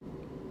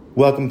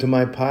Welcome to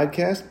my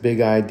podcast,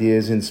 Big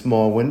Ideas in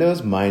Small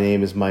Windows. My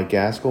name is Mike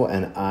Gaskell,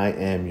 and I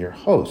am your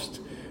host.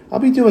 I'll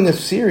be doing a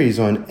series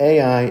on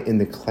AI in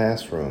the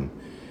classroom.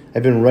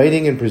 I've been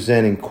writing and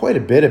presenting quite a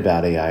bit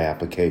about AI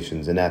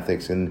applications and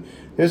ethics, and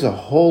there's a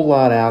whole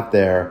lot out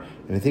there,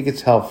 and I think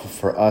it's helpful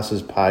for us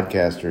as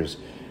podcasters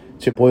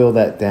to boil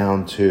that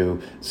down to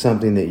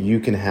something that you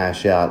can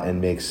hash out and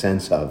make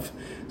sense of.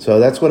 So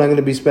that's what I'm going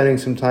to be spending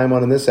some time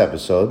on in this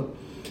episode.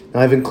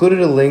 Now, I've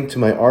included a link to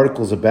my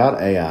articles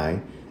about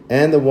AI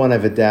and the one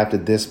I've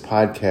adapted this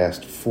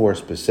podcast for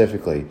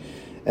specifically.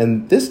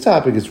 And this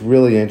topic is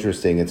really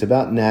interesting. It's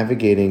about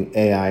navigating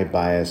AI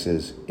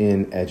biases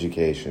in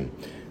education.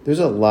 There's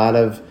a lot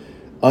of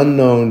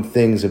unknown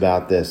things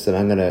about this that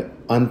I'm going to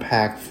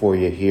unpack for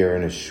you here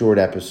in a short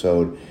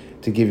episode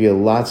to give you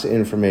lots of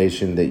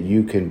information that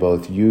you can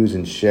both use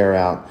and share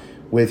out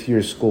with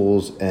your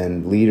schools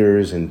and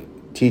leaders and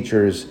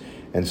teachers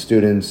and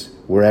students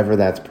wherever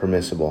that's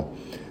permissible.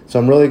 So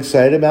I'm really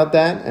excited about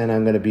that, and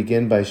I'm going to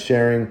begin by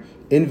sharing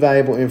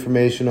invaluable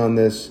information on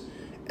this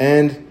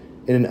and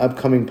in an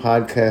upcoming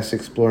podcast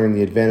exploring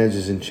the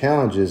advantages and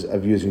challenges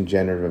of using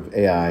generative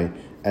AI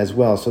as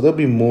well. So there'll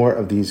be more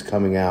of these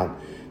coming out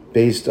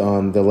based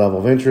on the level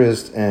of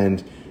interest,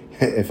 and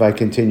if I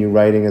continue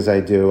writing as I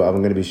do, I'm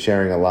going to be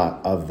sharing a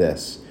lot of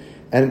this.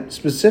 And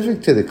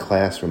specific to the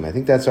classroom, I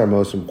think that's our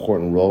most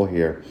important role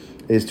here,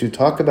 is to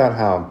talk about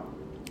how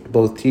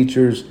both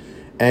teachers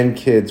and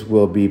kids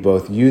will be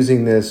both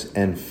using this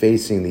and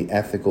facing the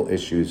ethical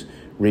issues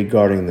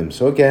regarding them.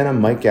 So again, I'm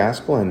Mike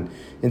Gaskell, and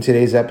in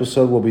today's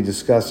episode, we'll be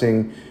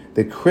discussing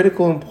the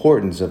critical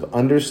importance of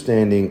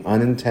understanding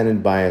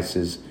unintended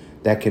biases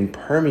that can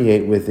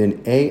permeate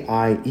within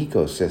AI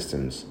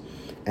ecosystems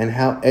and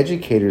how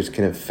educators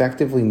can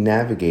effectively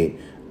navigate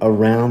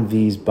around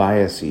these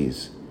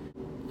biases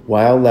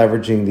while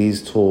leveraging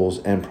these tools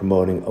and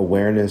promoting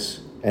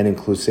awareness and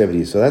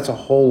inclusivity. So that's a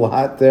whole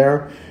lot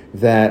there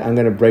that I'm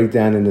going to break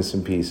down into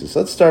some pieces.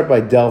 Let's start by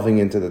delving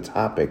into the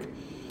topic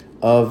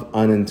of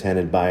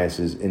unintended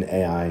biases in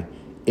AI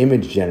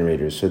image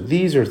generators. So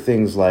these are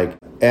things like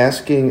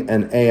asking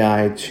an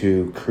AI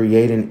to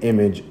create an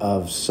image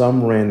of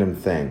some random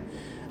thing.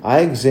 I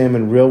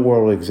examined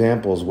real-world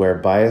examples where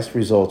biased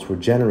results were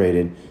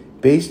generated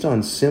based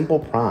on simple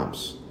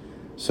prompts.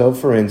 So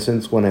for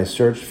instance, when I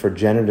searched for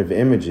generative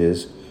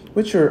images,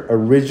 which are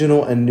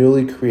original and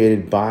newly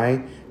created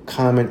by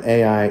common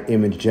AI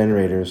image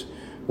generators,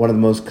 one of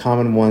the most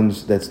common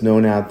ones that's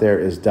known out there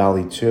is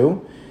DALL-E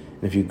 2.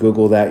 And if you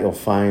Google that, you'll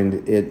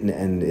find it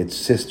and its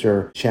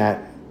sister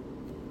chat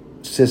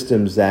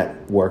systems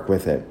that work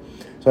with it.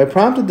 So I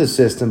prompted the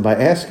system by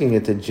asking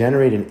it to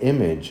generate an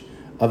image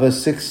of a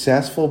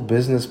successful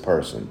business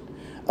person,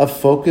 a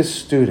focused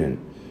student,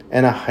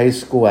 and a high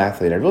school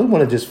athlete. I really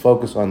want to just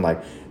focus on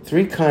like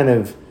three kind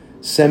of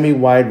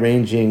semi-wide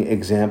ranging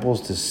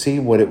examples to see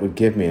what it would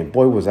give me. And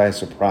boy, was I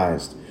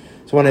surprised.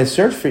 So when I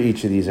searched for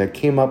each of these, I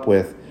came up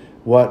with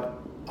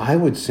what I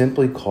would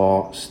simply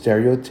call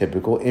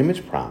stereotypical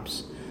image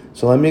prompts.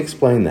 So let me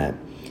explain that.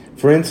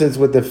 For instance,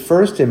 with the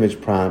first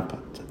image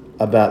prompt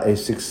about a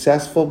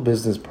successful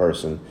business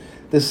person,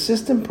 the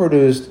system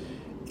produced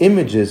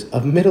images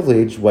of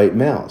middle-aged white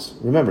males.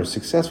 Remember,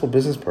 successful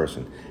business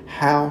person.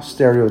 How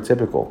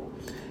stereotypical.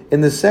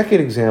 In the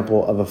second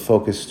example of a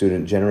focused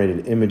student,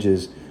 generated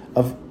images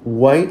of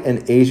white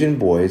and Asian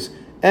boys,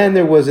 and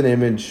there was an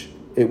image,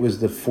 it was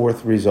the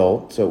fourth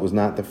result, so it was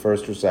not the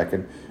first or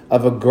second,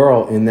 of a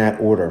girl in that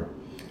order.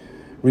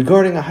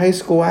 Regarding a high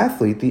school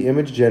athlete, the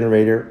image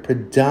generator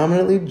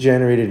predominantly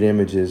generated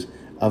images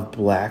of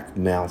black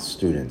male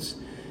students.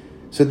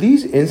 So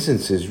these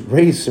instances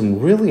raise some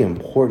really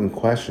important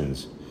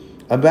questions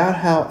about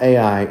how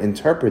AI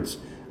interprets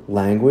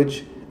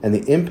language and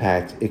the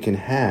impact it can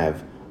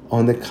have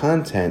on the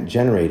content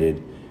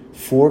generated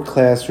for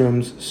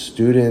classrooms,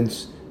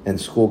 students,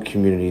 and school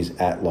communities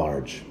at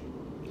large.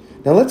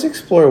 Now let's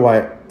explore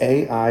why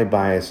AI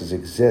biases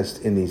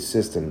exist in these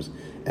systems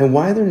and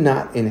why they're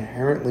not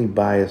inherently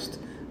biased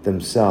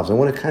themselves. I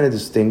want to kind of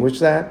distinguish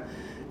that,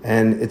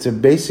 and it's a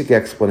basic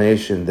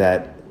explanation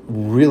that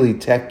really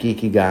tech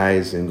geeky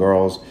guys and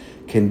girls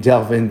can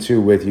delve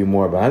into with you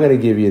more, but I'm going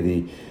to give you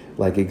the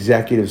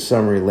executive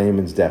summary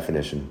layman's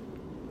definition.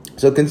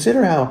 So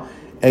consider how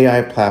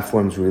AI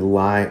platforms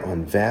rely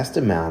on vast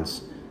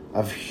amounts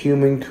of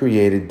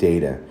human-created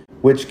data,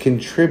 which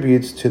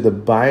contributes to the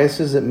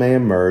biases that may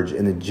emerge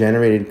in the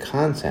generated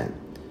content.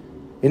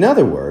 In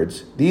other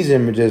words, these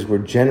images were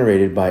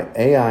generated by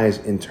AI's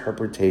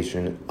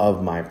interpretation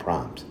of my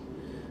prompt.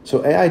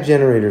 So AI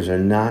generators are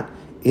not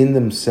in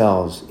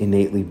themselves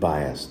innately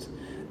biased.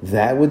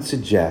 That would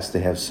suggest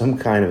they have some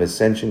kind of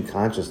ascension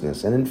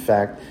consciousness, and in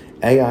fact,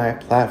 AI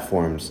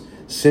platforms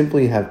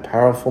simply have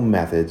powerful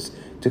methods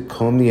to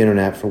comb the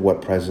internet for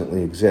what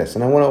presently exists.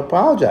 And I want to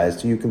apologize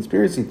to you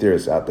conspiracy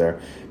theorists out there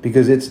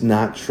because it's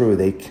not true.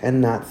 They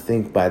cannot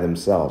think by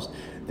themselves.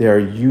 They are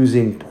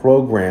using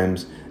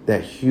programs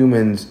that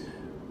humans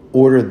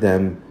ordered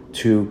them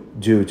to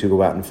do to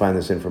go out and find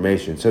this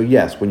information. So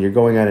yes, when you're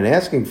going out and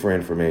asking for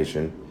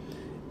information,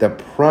 The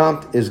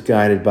prompt is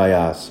guided by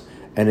us,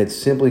 and it's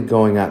simply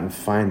going out and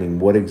finding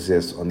what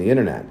exists on the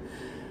internet.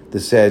 The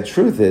sad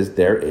truth is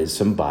there is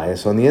some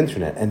bias on the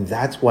internet, and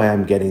that's why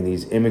I'm getting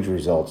these image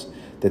results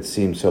that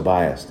seem so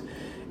biased.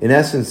 In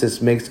essence,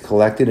 this makes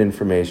collected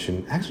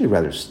information actually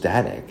rather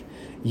static,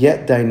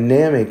 yet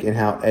dynamic in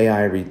how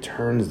AI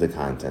returns the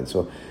content.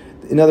 So,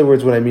 in other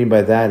words, what I mean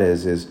by that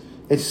is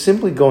it's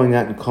simply going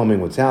out and combing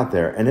what's out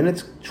there, and then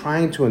it's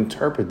trying to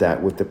interpret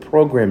that with the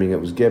programming it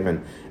was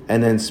given,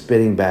 and then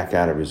spitting back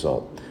out a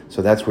result.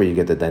 So that's where you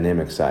get the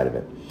dynamic side of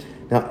it.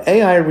 Now,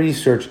 AI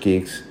research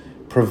geeks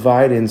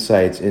provide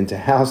insights into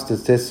how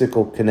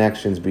statistical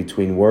connections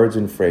between words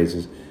and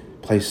phrases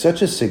play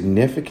such a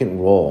significant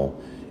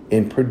role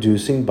in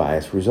producing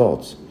biased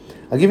results.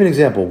 I'll give you an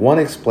example. One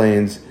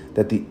explains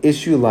that the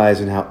issue lies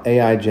in how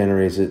AI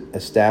generators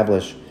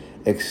establish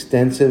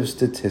extensive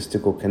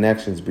statistical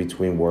connections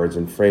between words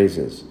and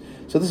phrases.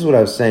 So this is what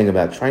I was saying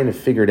about trying to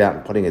figure it out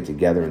and putting it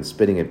together and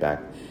spitting it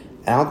back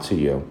out to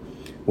you.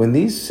 When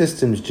these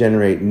systems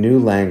generate new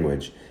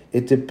language,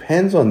 it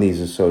depends on these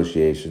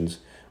associations,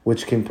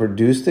 which can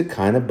produce the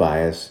kind of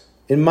bias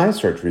in my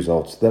search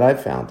results that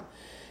I've found.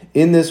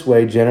 In this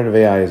way, generative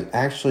AI is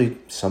actually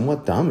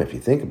somewhat dumb if you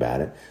think about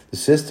it. The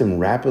system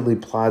rapidly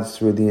plods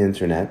through the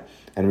internet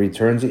and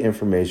returns the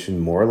information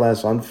more or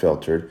less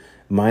unfiltered,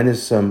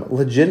 minus some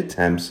legit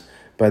attempts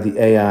by the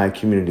AI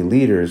community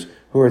leaders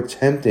who are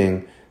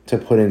attempting to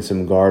put in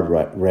some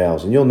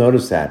guardrails. And you'll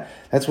notice that.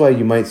 That's why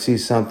you might see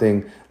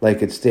something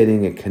like it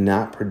stating it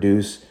cannot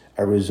produce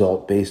a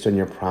result based on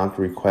your prompt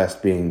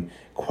request being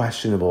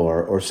questionable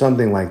or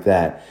something like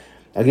that.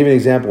 I'll give you an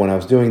example. When I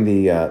was doing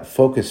the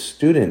focus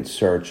student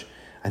search,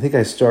 I think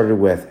I started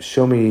with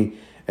show me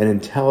an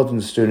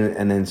intelligent student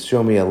and then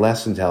show me a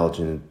less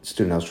intelligent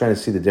student. I was trying to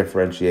see the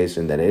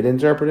differentiation that it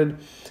interpreted,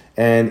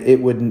 and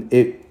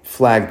it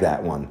flagged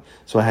that one.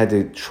 So I had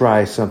to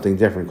try something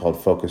different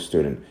called focus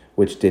student,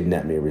 which did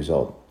net me a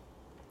result.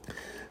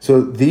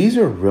 So these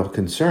are real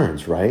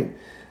concerns, right?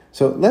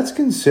 So let's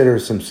consider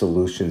some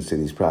solutions to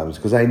these problems,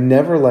 because I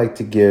never like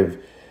to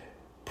give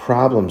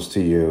problems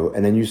to you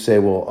and then you say,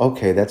 well,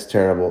 okay, that's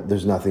terrible,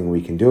 there's nothing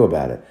we can do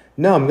about it.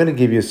 No, I'm going to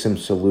give you some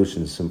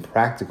solutions, some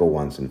practical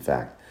ones, in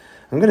fact.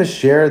 I'm going to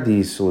share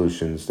these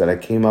solutions that I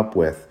came up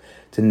with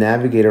to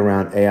navigate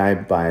around AI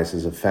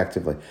biases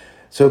effectively.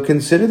 So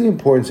consider the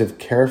importance of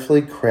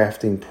carefully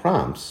crafting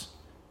prompts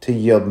to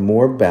yield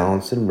more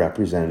balanced and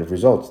representative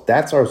results.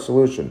 That's our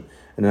solution,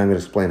 and then I'm going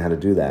to explain how to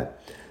do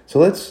that. So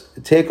let's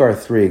take our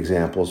 3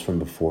 examples from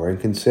before and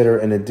consider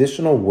an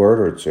additional word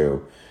or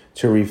two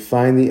to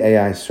refine the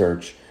AI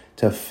search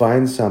to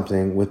find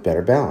something with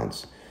better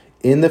balance.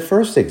 In the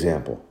first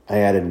example, I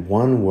added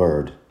one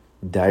word,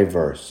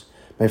 diverse.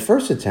 My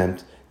first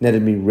attempt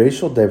netted me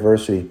racial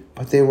diversity,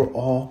 but they were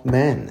all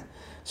men.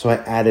 So I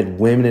added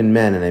women and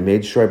men, and I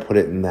made sure I put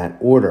it in that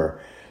order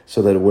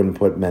so that it wouldn't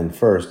put men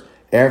first,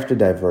 after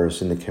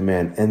diverse in the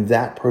command, and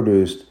that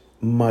produced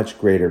much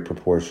greater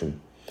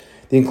proportion.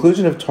 The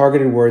inclusion of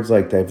targeted words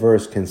like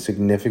diverse can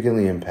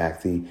significantly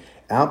impact the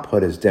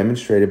output as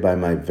demonstrated by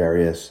my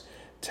various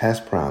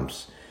test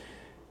prompts.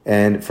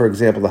 And for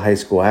example, the high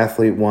school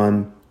athlete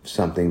one,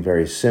 something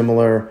very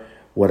similar.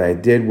 What I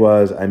did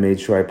was I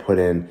made sure I put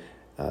in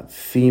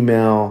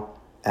female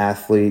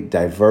athlete,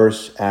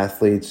 diverse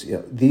athletes,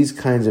 these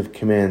kinds of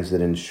commands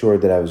that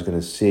ensured that I was going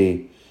to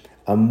see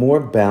a more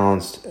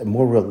balanced, a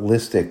more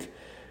realistic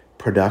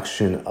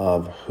production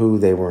of who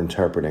they were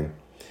interpreting.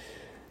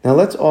 Now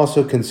let's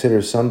also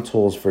consider some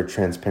tools for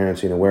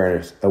transparency and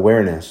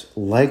awareness,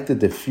 like the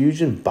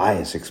Diffusion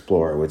Bias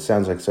Explorer, which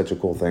sounds like such a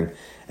cool thing,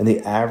 and the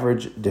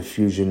Average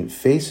Diffusion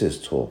Faces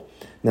tool.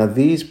 Now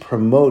these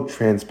promote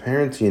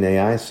transparency in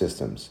AI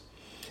systems.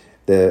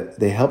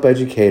 They help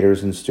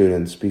educators and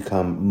students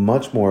become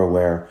much more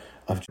aware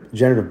of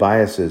generative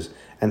biases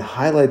and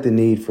highlight the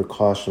need for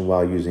caution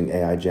while using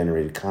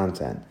AI-generated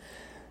content.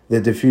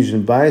 The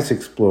Diffusion Bias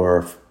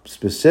Explorer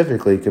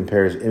specifically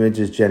compares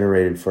images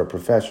generated for a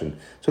profession.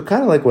 So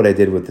kind of like what I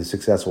did with the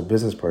successful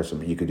business person,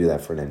 but you could do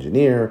that for an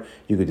engineer,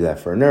 you could do that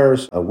for a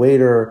nurse, a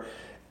waiter,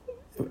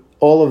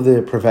 all of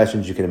the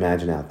professions you can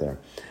imagine out there.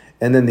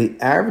 And then the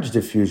Average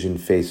Diffusion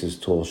Faces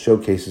tool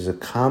showcases a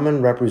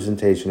common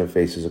representation of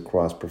faces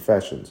across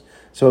professions.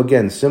 So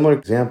again, similar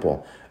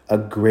example, a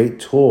great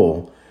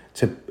tool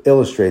to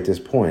illustrate this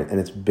point, and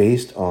it's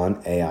based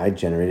on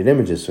AI-generated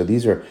images. So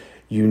these are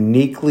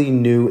uniquely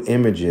new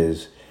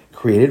images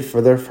created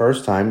for their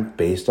first time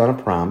based on a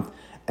prompt,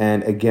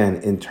 and again,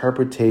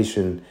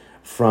 interpretation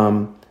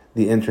from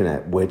the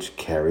internet, which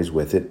carries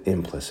with it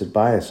implicit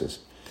biases.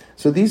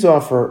 So these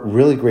offer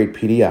really great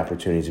PD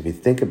opportunities if you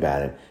think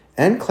about it,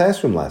 and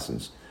classroom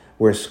lessons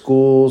where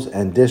schools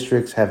and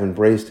districts have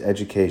embraced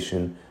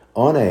education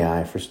on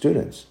AI for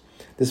students.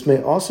 This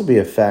may also be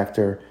a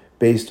factor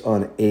based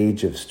on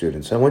age of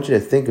students. So I want you to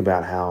think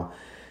about how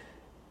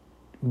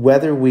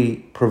whether we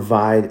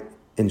provide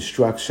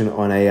instruction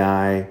on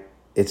AI,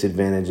 its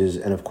advantages,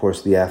 and of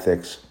course the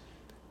ethics,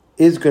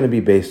 is going to be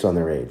based on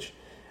their age.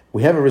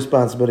 We have a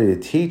responsibility to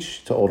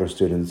teach to older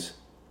students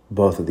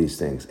both of these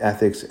things,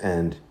 ethics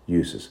and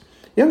uses.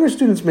 Younger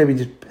students may be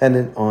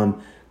dependent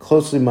on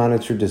closely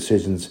monitored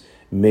decisions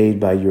made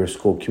by your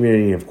school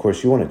community, and of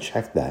course, you want to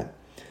check that.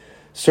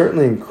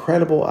 Certainly,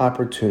 incredible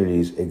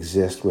opportunities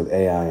exist with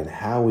AI and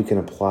how we can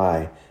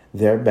apply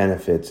their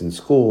benefits in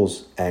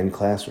schools and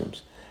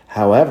classrooms.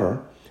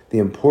 However, the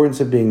importance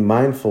of being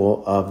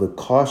mindful of the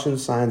caution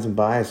signs and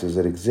biases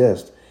that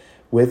exist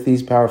with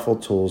these powerful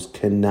tools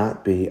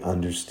cannot be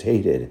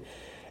understated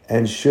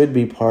and should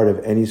be part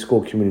of any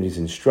school community's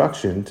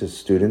instruction to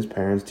students,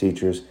 parents,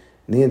 teachers,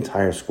 and the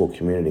entire school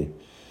community.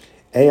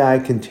 AI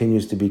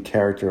continues to be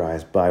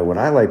characterized by what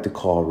I like to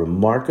call a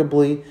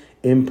remarkably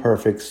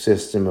imperfect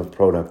system of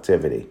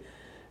productivity.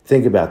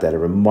 Think about that, a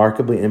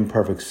remarkably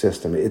imperfect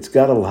system. It's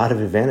got a lot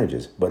of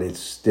advantages, but it's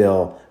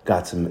still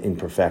got some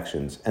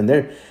imperfections. And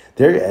they're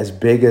as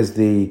big as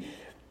the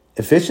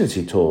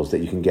efficiency tools that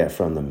you can get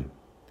from them.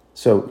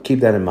 So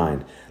keep that in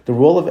mind. The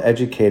role of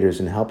educators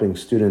in helping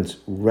students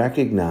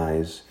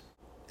recognize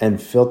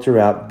and filter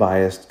out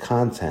biased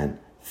content,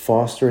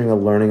 fostering a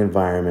learning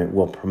environment,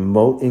 will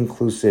promote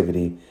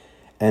inclusivity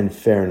and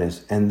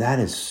fairness, and that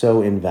is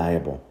so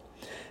invaluable.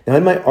 Now,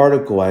 in my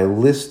article, I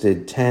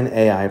listed 10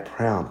 AI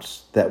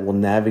prompts that will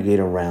navigate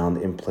around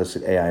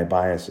implicit AI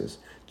biases,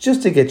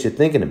 just to get you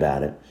thinking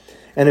about it.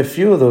 And a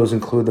few of those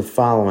include the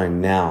following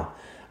now.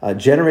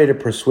 Generate a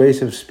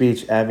persuasive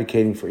speech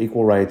advocating for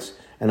equal rights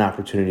and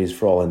opportunities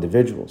for all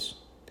individuals.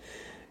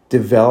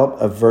 Develop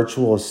a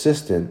virtual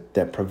assistant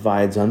that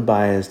provides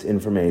unbiased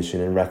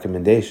information and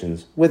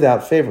recommendations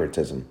without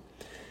favoritism.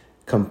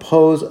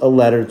 Compose a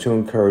letter to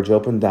encourage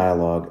open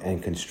dialogue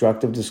and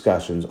constructive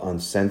discussions on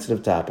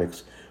sensitive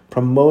topics,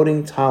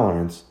 promoting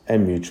tolerance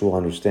and mutual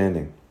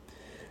understanding.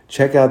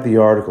 Check out the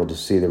article to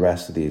see the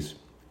rest of these.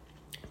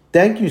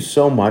 Thank you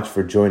so much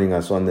for joining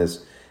us on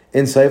this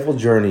insightful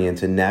journey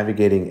into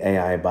navigating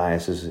AI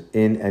biases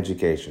in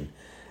education.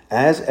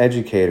 As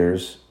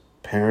educators,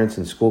 parents,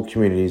 and school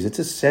communities, it's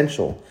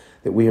essential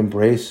that we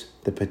embrace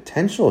the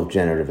potential of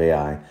generative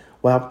AI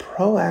while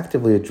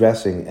proactively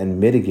addressing and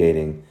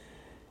mitigating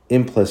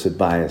implicit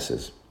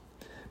biases.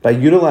 By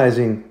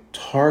utilizing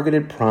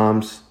targeted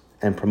prompts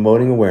and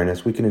promoting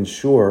awareness, we can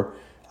ensure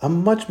a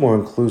much more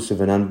inclusive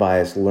and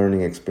unbiased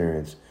learning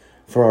experience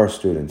for our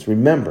students.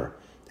 Remember,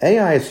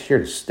 AI is here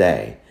to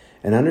stay,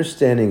 and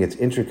understanding its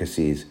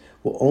intricacies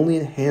will only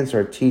enhance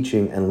our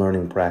teaching and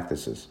learning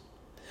practices.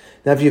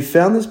 Now, if you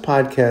found this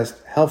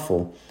podcast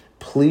helpful,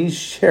 please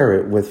share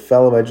it with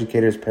fellow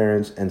educators,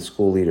 parents, and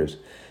school leaders.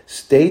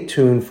 Stay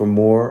tuned for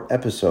more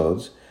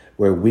episodes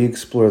where we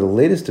explore the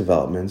latest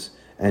developments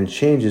and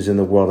changes in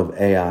the world of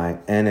AI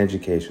and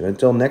education.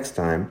 Until next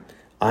time,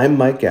 I'm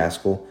Mike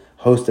Gaskell,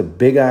 host of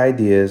Big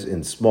Ideas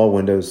in Small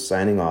Windows,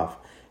 signing off.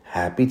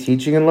 Happy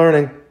teaching and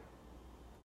learning.